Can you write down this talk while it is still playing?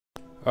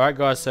Alright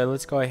guys, so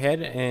let's go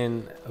ahead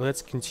and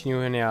let's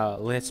continue in our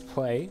let's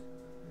play.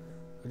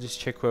 We'll just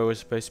check where we're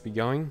supposed to be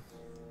going.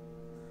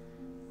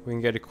 We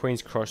can go to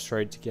Queen's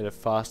Crossroad to get a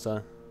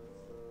faster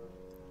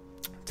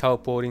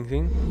teleporting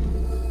thing.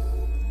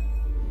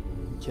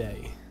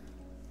 Okay.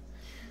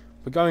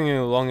 We're going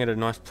along at a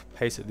nice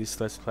pace at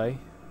this let's play.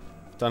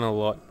 I've done a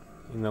lot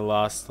in the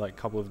last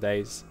couple of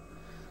days.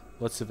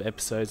 Lots of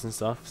episodes and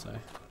stuff, so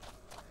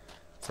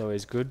it's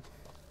always good.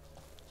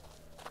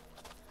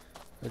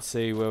 Let's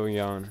see where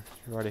we're going.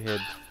 Right ahead.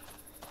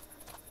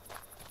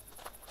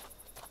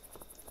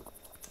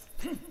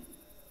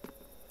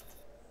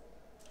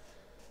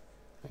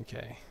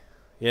 Okay.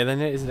 Yeah,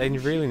 they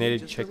really need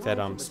to check that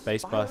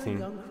spacebar thing.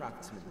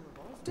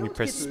 When you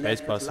press the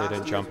spacebar so they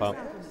don't jump up.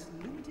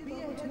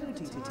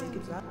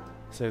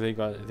 So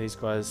these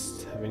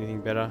guys have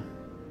anything better?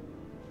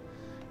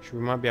 Sure,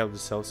 we might be able to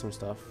sell some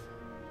stuff.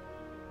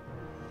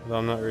 Although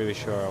I'm not really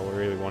sure I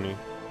really want to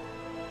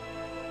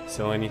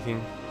sell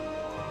anything.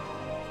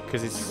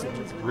 Because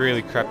it's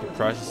really crappy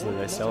prices that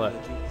they sell at.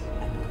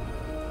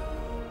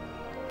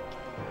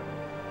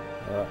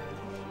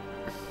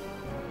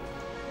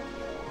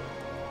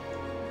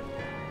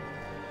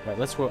 Right,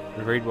 let's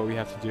read what we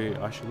have to do.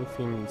 I should look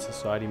for him in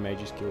Society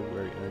Mages Guild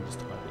where he earns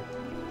title.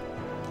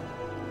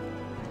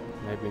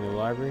 Maybe in the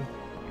library.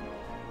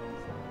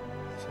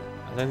 So,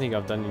 I don't think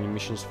I've done any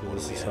missions for the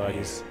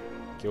Society's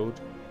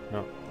Guild.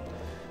 No.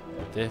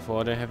 But therefore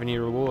I don't have any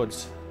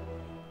rewards.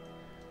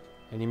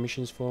 Any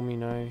missions for me?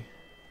 No.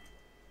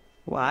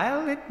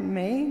 While it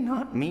may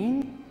not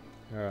mean...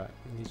 Alright,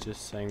 he's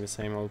just saying the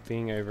same old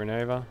thing over and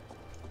over.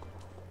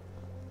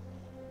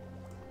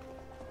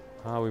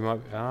 We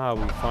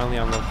finally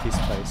unlocked this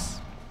place.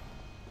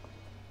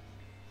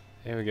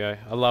 There we go.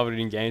 I love it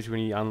in games when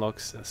you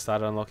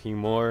start unlocking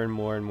more and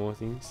more and more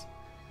things.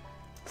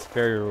 It's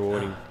very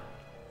rewarding.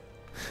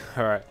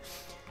 Alright.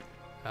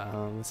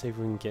 Let's see if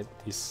we can get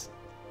this.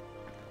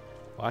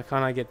 Why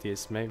can't I get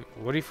this? Maybe.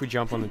 What if we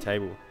jump on the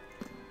table?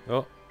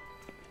 Oh.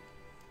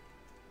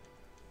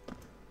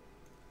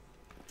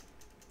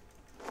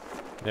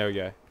 There we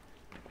go.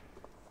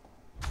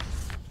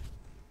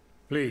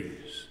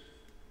 Please,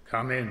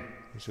 come in.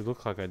 It should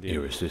look like I did.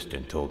 Your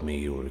assistant told me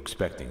you were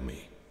expecting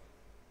me.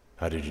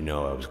 How did you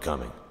know I was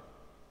coming?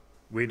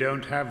 We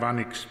don't have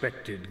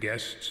unexpected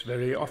guests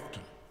very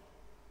often.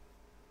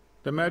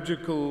 The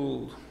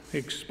magical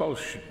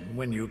expulsion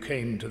when you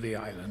came to the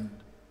island,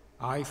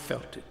 I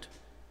felt it.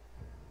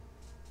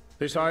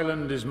 This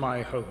island is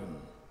my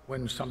home.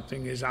 When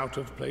something is out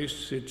of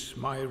place, it's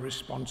my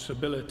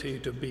responsibility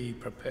to be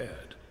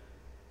prepared.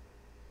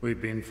 We've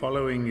been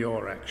following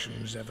your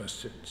actions ever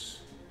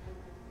since.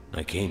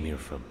 I came here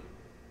from...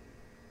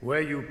 Where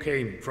you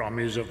came from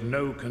is of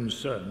no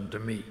concern to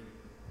me.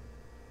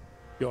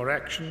 Your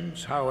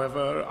actions,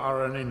 however,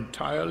 are an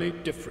entirely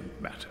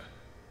different matter.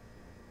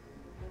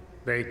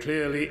 They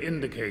clearly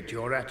indicate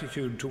your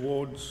attitude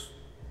towards,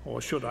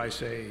 or should I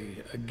say,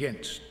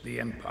 against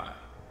the Empire.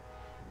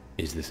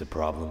 Is this a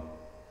problem?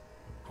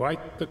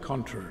 Quite the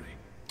contrary.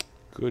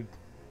 Good.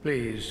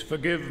 Please,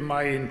 forgive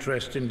my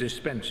interest in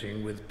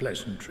dispensing with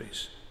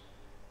pleasantries.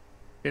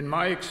 In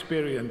my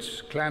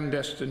experience,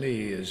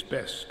 clandestiny is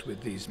best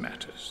with these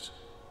matters.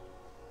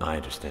 I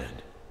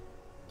understand.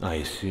 I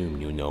assume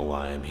you know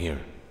why I'm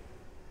here.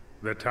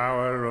 The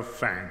Tower of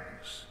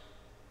Fangs.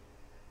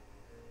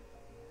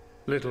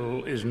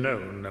 Little is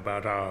known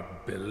about our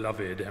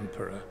beloved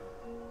Emperor,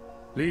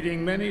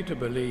 leading many to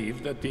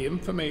believe that the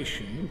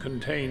information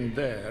contained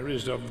there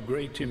is of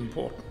great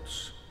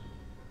importance.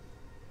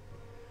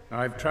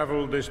 I've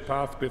traveled this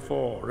path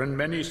before, and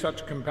many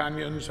such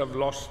companions have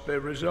lost their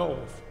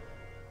resolve.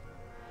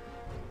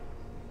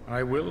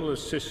 I will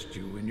assist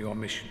you in your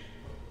mission,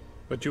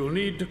 but you'll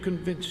need to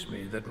convince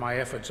me that my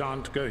efforts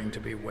aren't going to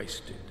be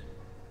wasted.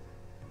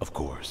 Of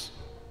course.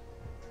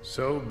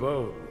 So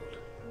bold,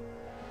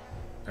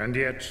 and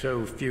yet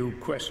so few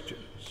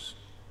questions.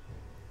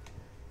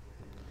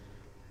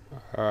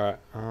 Alright,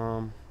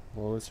 well,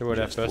 let's see what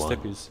our first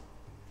step is.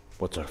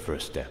 What's our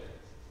first step?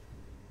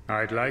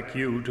 I'd like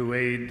you to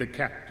aid the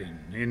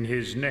captain in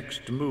his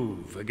next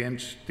move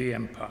against the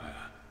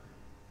Empire.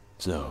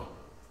 So,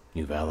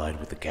 you've allied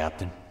with the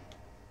captain?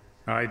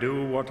 I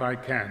do what I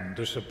can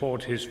to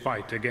support his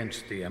fight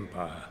against the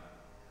Empire.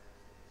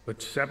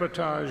 But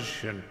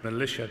sabotage and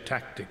militia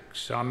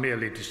tactics are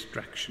merely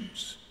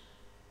distractions.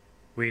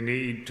 We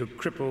need to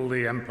cripple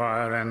the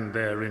Empire and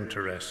their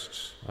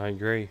interests. I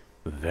agree.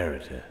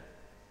 Verita.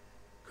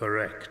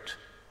 Correct.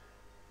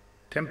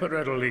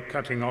 Temporarily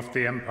cutting off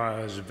the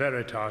Empire's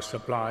Veritas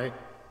supply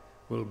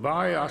will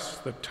buy us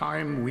the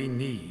time we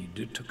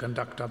need to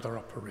conduct other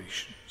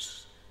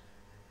operations.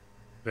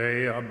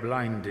 They are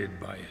blinded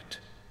by it.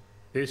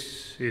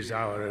 This is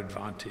our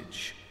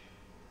advantage.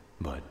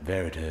 But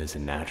Verita is a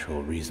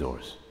natural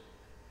resource.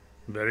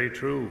 Very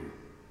true.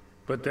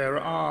 But there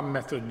are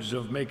methods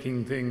of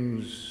making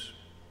things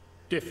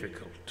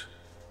difficult.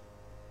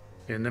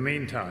 In the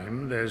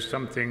meantime, there's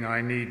something I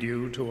need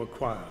you to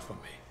acquire for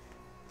me.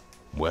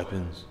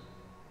 Weapons?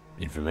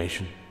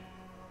 Information?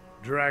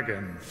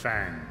 Dragon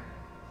Fang.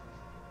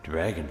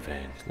 Dragon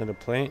fangs. Is that a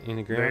plant in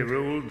the They ground?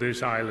 ruled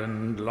this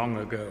island long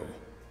ago.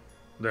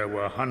 There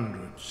were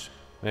hundreds.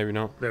 Maybe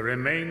not. Their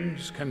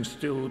remains can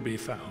still be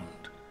found.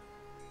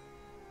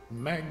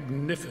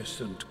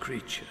 Magnificent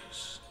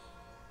creatures.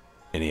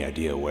 Any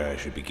idea where I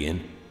should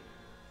begin?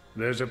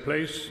 There's a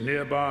place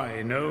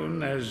nearby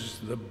known as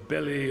the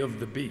Belly of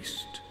the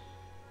Beast.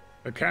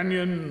 A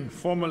canyon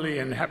formerly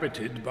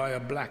inhabited by a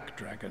black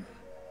dragon.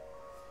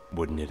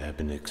 Wouldn't it have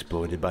been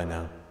exploited by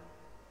now?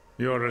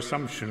 Your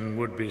assumption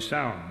would be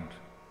sound,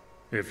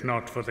 if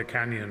not for the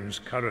canyon's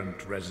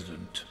current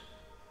resident.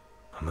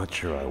 I'm not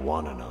sure I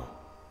want to know.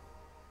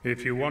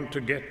 If you want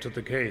to get to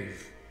the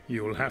cave,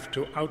 you'll have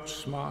to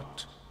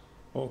outsmart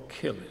or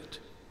kill it.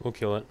 We'll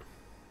kill it.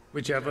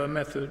 Whichever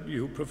method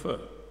you prefer.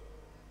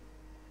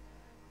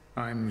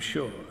 I'm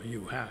sure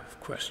you have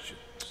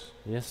questions.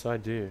 Yes, I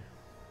do.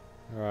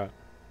 Alright.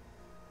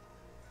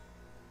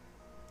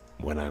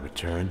 When I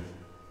return,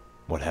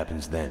 what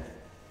happens then?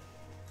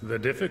 The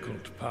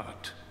difficult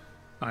part,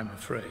 I'm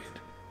afraid.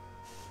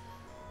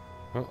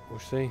 Well, we'll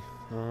see.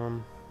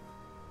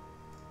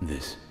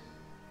 This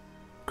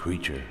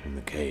creature in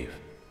the cave.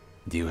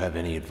 Do you have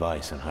any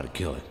advice on how to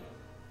kill it?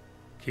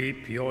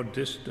 Keep your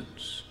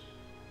distance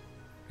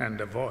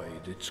and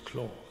avoid its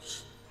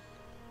claws.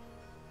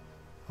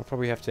 I'll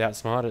probably have to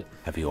outsmart it,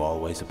 Have you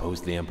always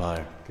opposed the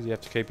Empire? because you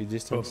have to keep your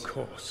distance. Of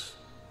course.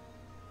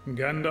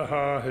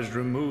 Gandahar has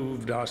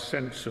removed our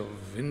sense of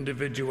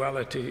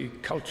individuality,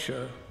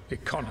 culture,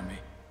 economy.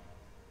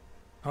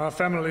 Our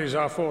families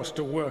are forced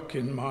to work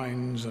in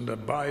mines and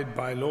abide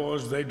by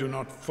laws they do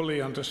not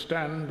fully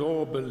understand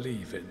or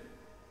believe in.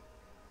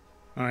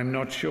 I'm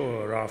not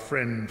sure our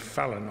friend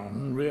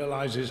Falanon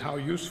realizes how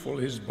useful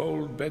his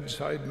bold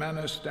bedside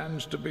manner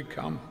stands to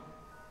become.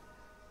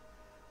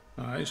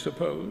 I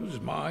suppose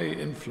my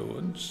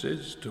influence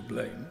is to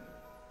blame.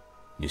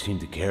 You seem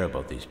to care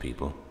about these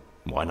people.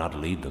 Why not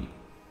lead them?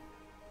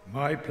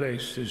 My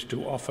place is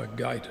to offer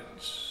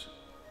guidance,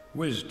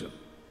 wisdom.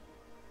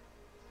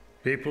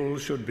 People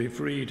should be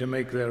free to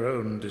make their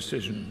own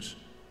decisions.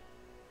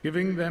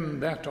 Giving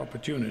them that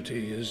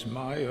opportunity is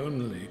my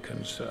only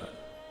concern.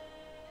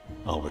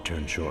 I'll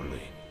return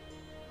shortly.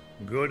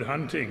 Good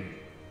hunting.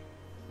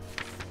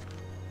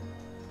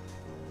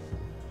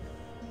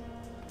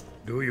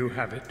 Do you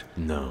have it?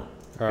 No.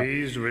 Alright,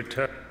 Please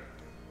return.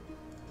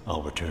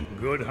 I'll return.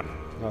 Good hunt.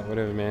 alright,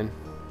 whatever, man.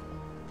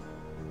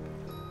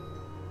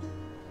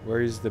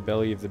 Where is the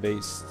belly of the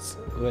beasts?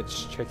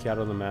 Let's check out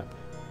on the map.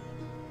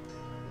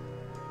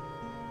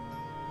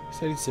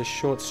 Said it's a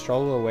short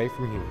stroll away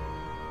from here.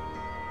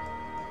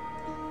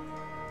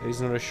 It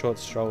is not a short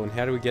stroll, and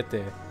how do we get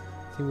there?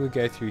 I think we'll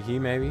go through here,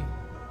 maybe.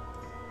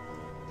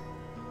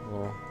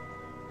 Or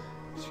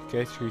should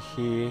go through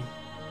here.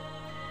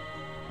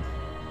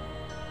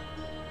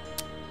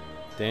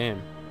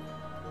 Damn.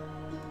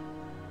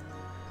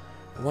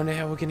 I wonder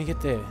how we're gonna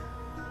get there.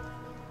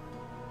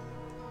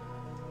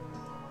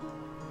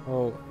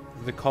 Well,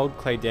 the cold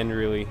clay den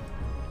really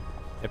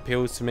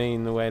appeals to me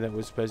in the way that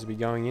we're supposed to be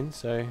going in,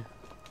 so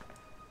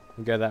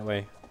we'll go that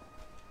way.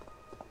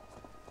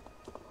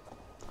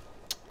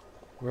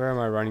 Where am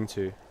I running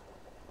to?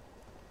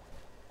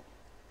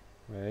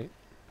 Wait.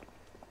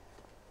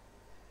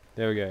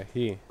 There we go,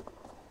 here.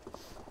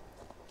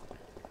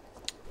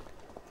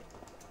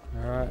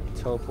 Alright,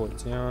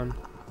 teleport down.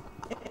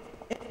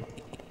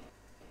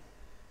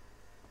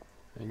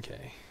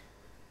 Okay.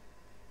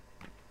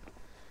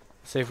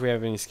 See if we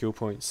have any skill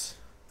points.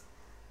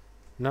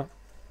 No.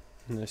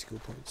 No skill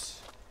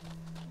points.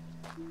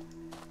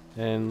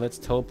 And let's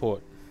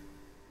teleport.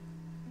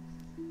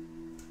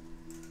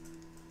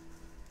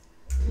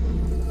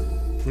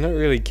 I'm not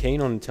really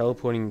keen on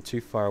teleporting too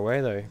far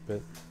away though,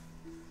 but...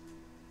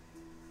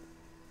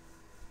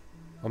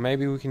 Or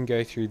maybe we can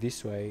go through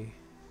this way.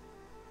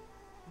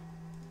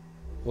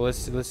 Well,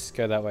 let's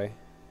go that way.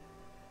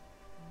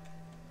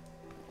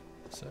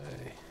 So...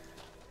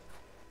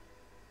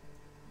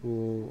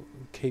 We'll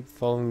keep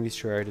following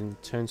this road and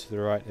turn to the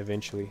right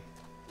eventually.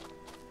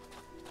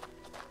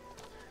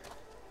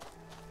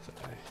 So...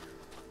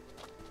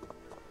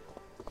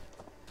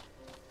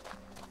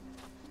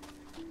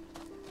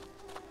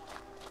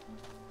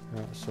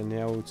 Alright, so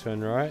now we'll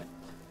turn right.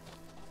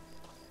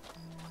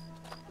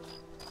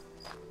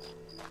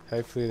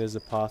 Hopefully there's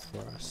a path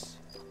for us.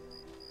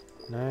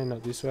 No,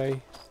 not this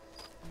way.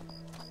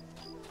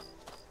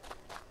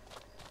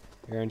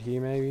 Around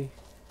here maybe.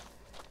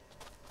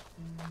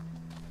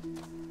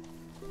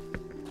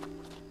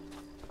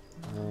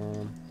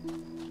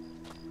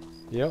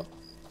 Yep.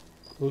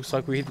 Looks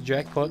like we hit the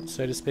jackpot,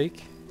 so to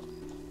speak.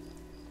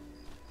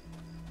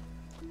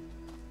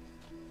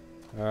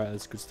 Alright,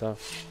 that's good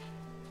stuff.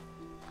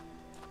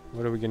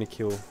 What are we gonna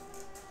kill?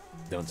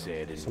 Don't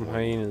say I didn't. Some warn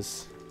you.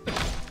 hyenas.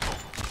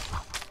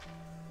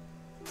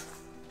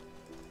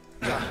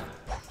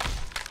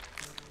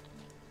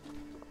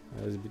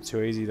 That was a bit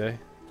too easy though.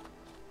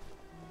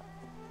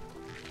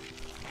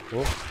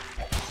 Oh,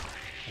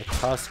 a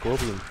car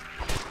scorpion.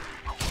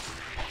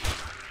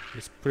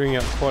 It's putting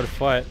up quite a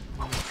fight.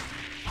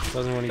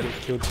 Doesn't want to get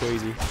killed too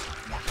easy.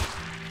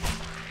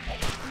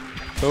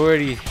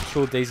 Already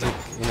killed these in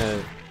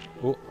a...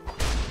 Oh,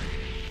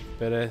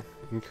 better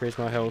increase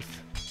my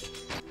health.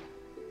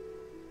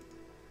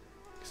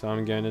 So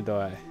I'm going to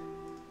die.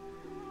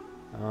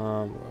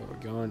 Where we're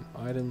going?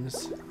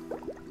 Items.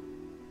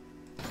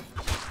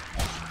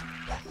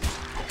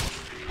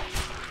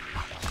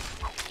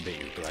 Bet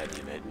you're glad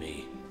you met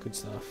me. Good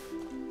stuff.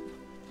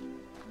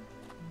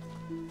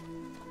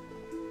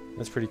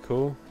 That's pretty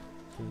cool.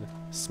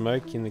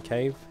 Smoke in the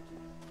cave.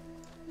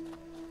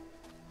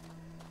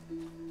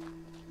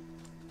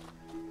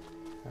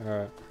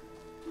 Alright.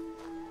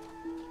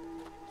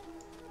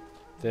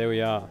 There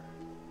we are.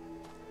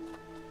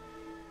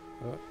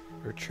 Oh,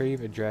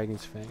 retrieve a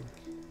dragon's fang.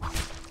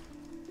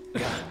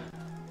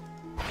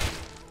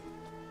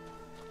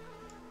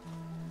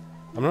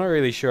 I'm not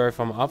really sure if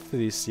I'm up for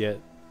this yet,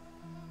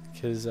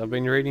 because I've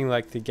been reading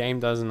like the game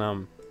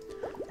doesn't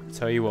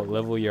tell you what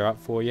level you're up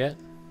for yet,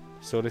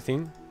 sort of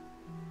thing.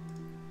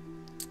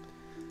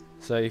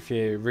 So if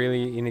you're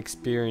really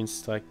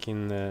inexperienced, like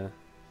in the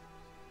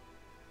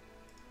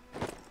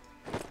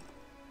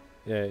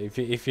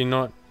if you're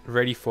not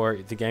ready for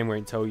it, the game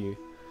won't tell you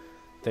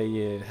that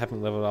you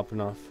haven't leveled up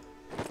enough.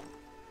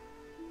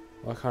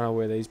 Why can't I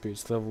wear these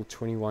boots? Level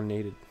 21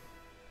 needed.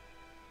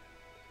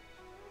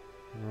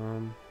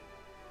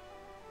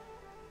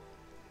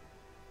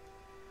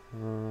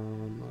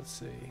 Let's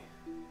see.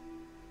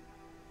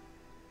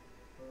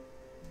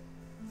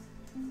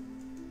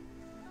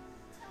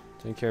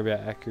 Don't care about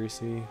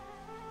accuracy.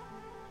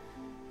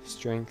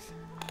 Strength.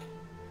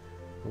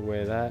 We'll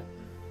wear that.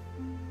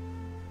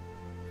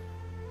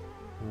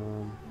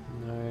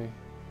 No.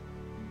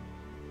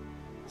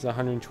 It's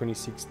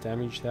 126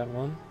 damage, that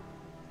one.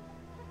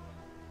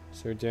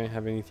 So we don't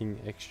have anything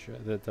extra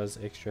that does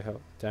extra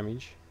health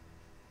damage.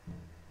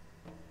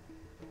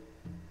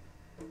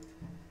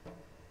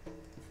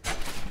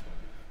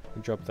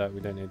 We drop that,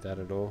 we don't need that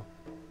at all.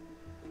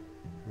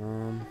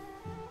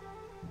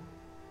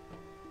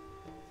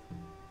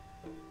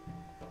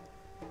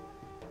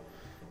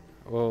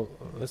 Well,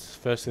 let's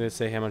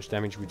see how much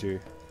damage we do.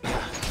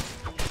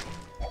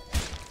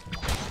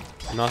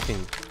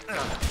 Nothing.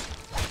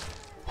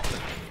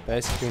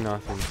 Basically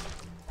nothing.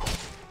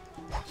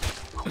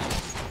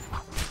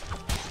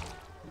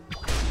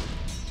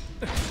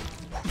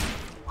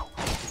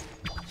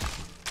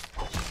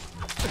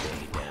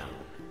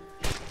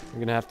 We're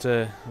gonna have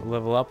to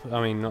level up.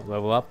 I mean, not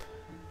level up.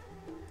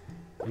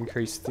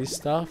 Increase this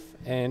stuff,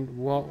 and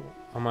what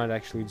I might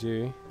actually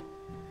do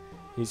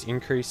is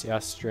increase our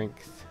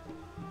strength.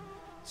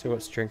 So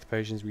what strength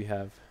potions we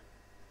have?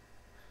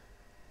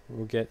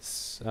 We'll get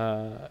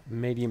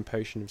medium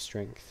potion of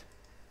strength.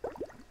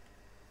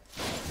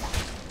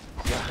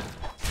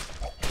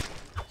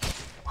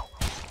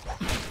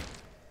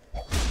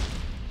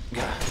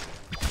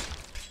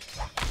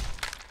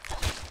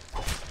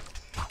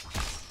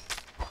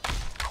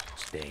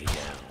 Stay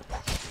down.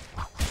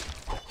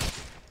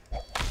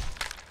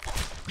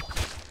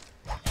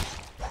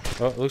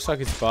 Oh, it looks like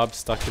it's barbed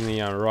stuck in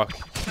the rock.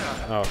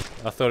 Oh,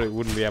 I thought it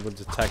wouldn't be able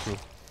to attack me.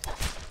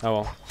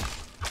 Oh well.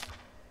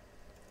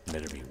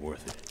 Better be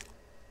worth it.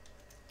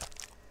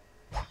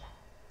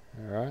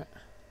 Alright.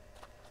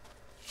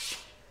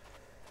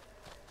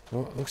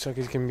 Well, it looks like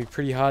it's going to be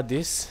pretty hard,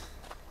 this.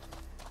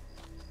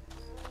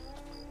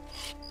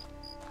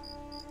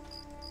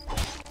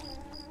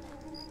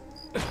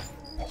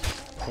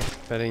 Oh,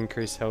 better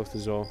increase health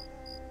as well.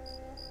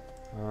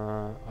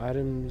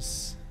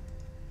 Items.